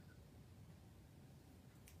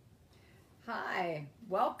Hi,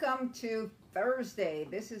 welcome to Thursday.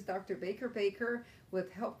 This is Dr. Baker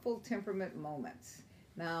with Helpful Temperament Moments.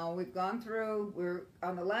 Now, we're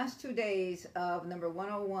on the last 2 days of number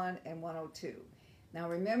 101 and 102. Now,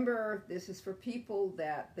 remember, this is for people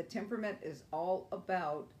that the temperament is all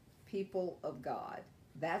about people of God.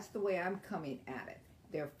 That's the way I'm coming at it.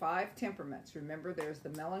 There are 5 temperaments. Remember, there's the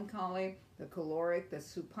melancholy, the choleric, the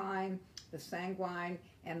supine, the sanguine,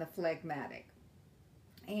 and the phlegmatic.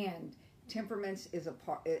 And temperaments is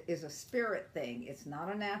a spirit thing. It's not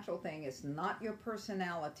a natural thing. It's not your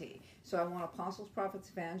personality. So I want apostles, prophets,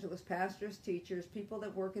 evangelists, pastors, teachers, people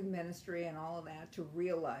that work in ministry and all of that to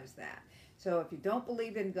realize that. So if you don't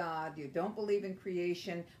believe in God, you don't believe in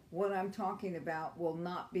creation, what I'm talking about will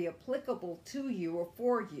not be applicable to you or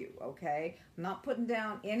for you, okay? I'm not putting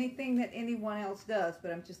down anything that anyone else does,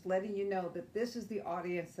 but I'm just letting you know that this is the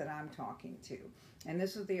audience that I'm talking to. And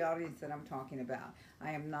this is the audience that I'm talking about.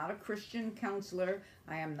 I am not a Christian counselor.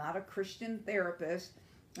 I am not a Christian therapist.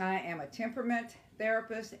 I am a temperament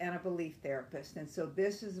therapist and a belief therapist. And so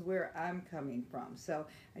this is where I'm coming from. So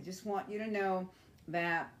I just want you to know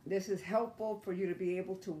that this is helpful for you to be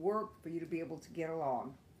able to work, for you to be able to get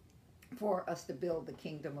along, for us to build the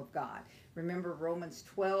kingdom of God. Remember, Romans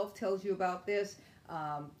 12 tells you about this,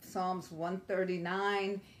 Psalms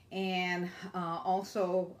 139, and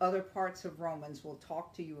also other parts of Romans will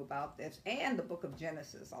talk to you about this, and the book of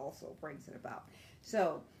Genesis also brings it about.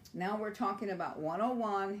 So now we're talking about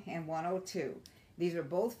 101 and 102. These are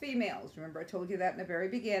both females. Remember, I told you that in the very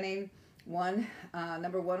beginning.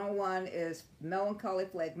 Number 101 is melancholy,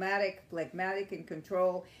 phlegmatic in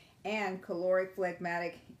control, and choleric,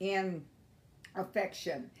 phlegmatic in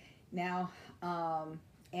affection. Now,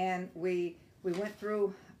 and we went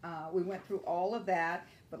through all of that,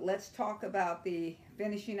 but let's talk about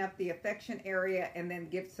finishing up the affection area, and then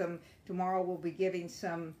tomorrow we'll be giving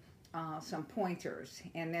some pointers,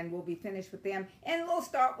 and then we'll be finished with them, and we'll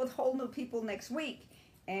start with whole new people next week,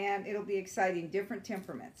 and it'll be exciting, different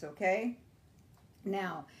temperaments, okay?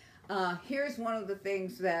 Now, here's one of the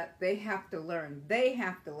things that they have to learn. They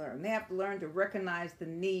have to learn to recognize the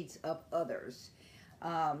needs of others.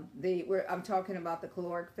 I'm talking about the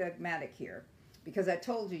choleric phlegmatic here, because I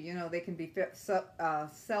told you, they can be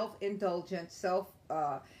self-indulgent,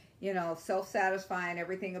 self-satisfying,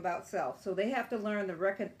 everything about self. So they have to learn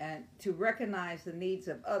to recognize the needs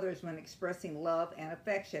of others when expressing love and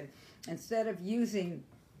affection, instead of using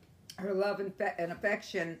her love and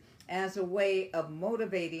affection as a way of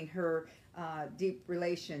motivating her deep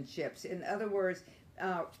relationships. In other words,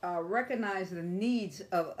 recognize the needs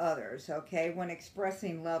of others, okay, when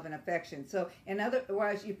expressing love and affection. So in other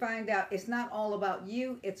words, you find out it's not all about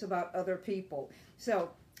you, it's about other people. So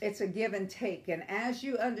it's a give and take. And as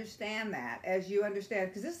you understand that,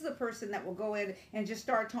 because this is a person that will go in and just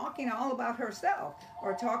start talking all about herself,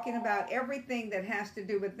 or talking about everything that has to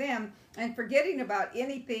do with them, and forgetting about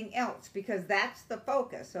anything else, because that's the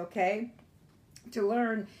focus, okay? To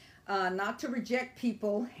learn not to reject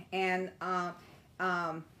people, and the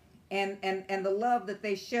love that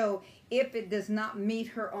they show if it does not meet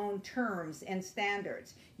her own terms and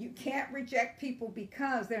standards. You can't reject people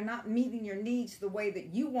because they're not meeting your needs the way that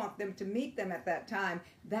you want them to meet them at that time.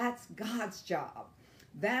 That's God's job.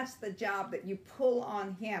 That's the job that you pull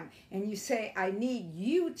on Him, and you say, I need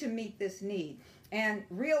you to meet this need. And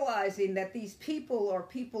realizing that these people are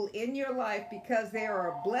people in your life because they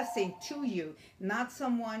are a blessing to you, not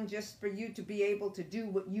someone just for you to be able to do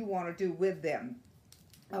what you want to do with them.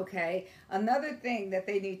 Okay, another thing that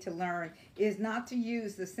they need to learn is not to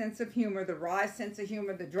use the sense of humor, the wry sense of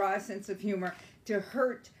humor, the dry sense of humor to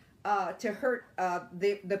hurt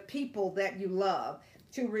the people that you love.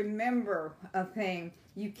 To remember a thing,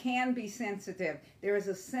 you can be sensitive. There is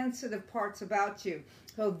a sensitive parts about you.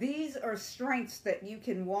 So these are strengths that you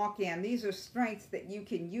can walk in. These are strengths that you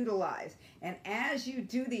can utilize. And as you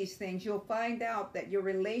do these things, you'll find out that your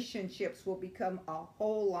relationships will become a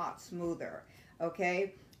whole lot smoother.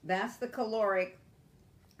 Okay, that's the choleric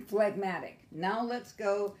phlegmatic. Now let's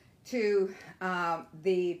go to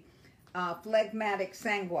the phlegmatic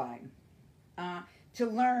sanguine. To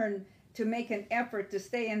learn to make an effort to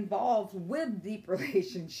stay involved with deep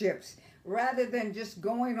relationships, rather than just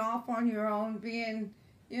going off on your own, being,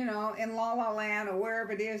 in la la land or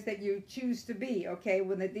wherever it is that you choose to be, okay,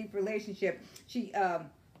 with a deep relationship.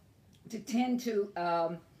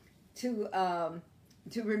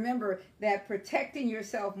 To remember that protecting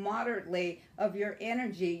yourself moderately of your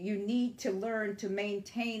energy, you need to learn to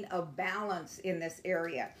maintain a balance in this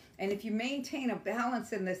area. And if you maintain a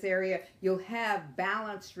balance in this area, you'll have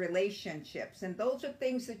balanced relationships. And those are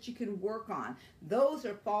things that you can work on. Those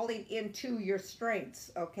are falling into your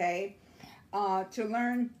strengths, okay? to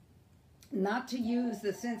learn not to use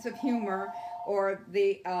the sense of humor or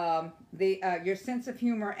your sense of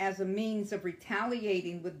humor as a means of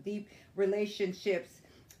retaliating with deep relationships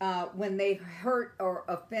when they hurt or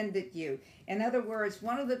offended you. In other words,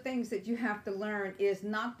 one of the things that you have to learn is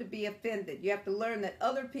not to be offended. You have to learn that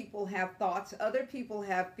other people have thoughts, other people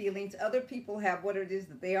have feelings, other people have what it is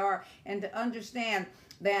that they are, and to understand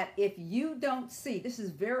that if you don't see, this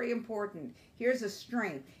is very important, here's a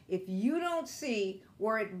strength. If you don't see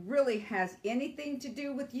where it really has anything to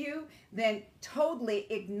do with you, then totally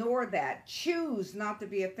ignore that. Choose not to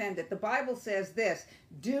be offended. The Bible says this,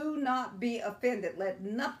 do not be offended. Let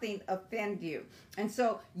nothing offend you. And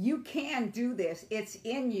so you can do this. It's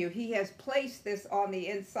in you. He has placed this on the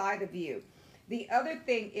inside of you. The other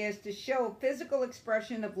thing is to show physical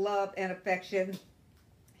expression of love and affection,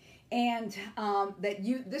 and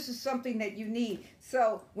this is something that you need.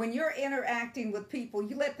 So when you're interacting with people,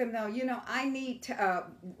 you let them know, I need to,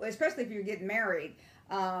 especially if you're getting married,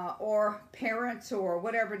 or parents or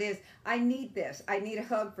whatever it is, I need this. I need a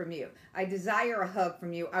hug from you. I desire a hug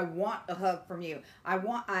from you. I want a hug from you. I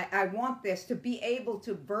want this, to be able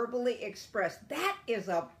to verbally express. That is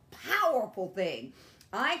a powerful thing.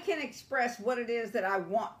 I can express what it is that I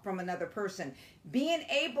want from another person. Being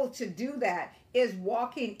able to do that is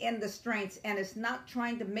walking in the strengths, and it's not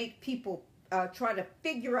trying to make people try to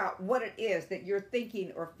figure out what it is that you're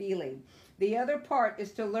thinking or feeling. The other part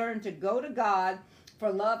is to learn to go to God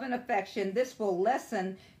for love and affection. This will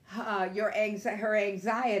lessen her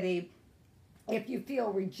anxiety if you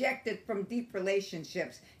feel rejected from deep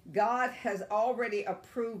relationships. God has already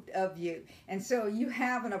approved of you. And so you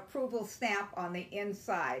have an approval stamp on the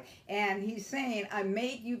inside. And he's saying, I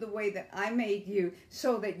made you the way that I made you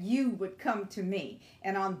so that you would come to me.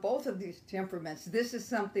 And on both of these temperaments, this is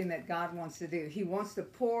something that God wants to do. He wants to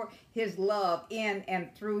pour his love in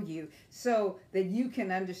and through you so that you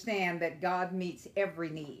can understand that God meets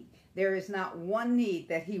every need. There is not one need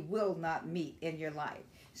that he will not meet in your life.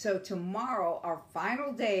 So tomorrow, our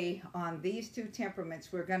final day on these two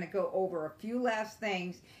temperaments, we're going to go over a few last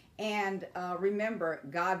things. And remember,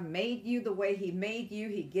 God made you the way he made you.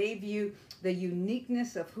 He gave you the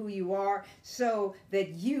uniqueness of who you are so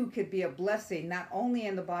that you could be a blessing, not only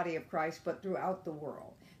in the body of Christ, but throughout the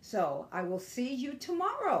world. So I will see you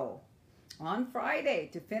tomorrow on Friday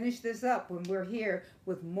to finish this up when we're here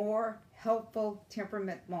with more helpful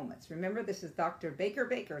temperament moments. Remember, this is Dr.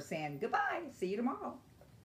 Baker saying goodbye. See you tomorrow.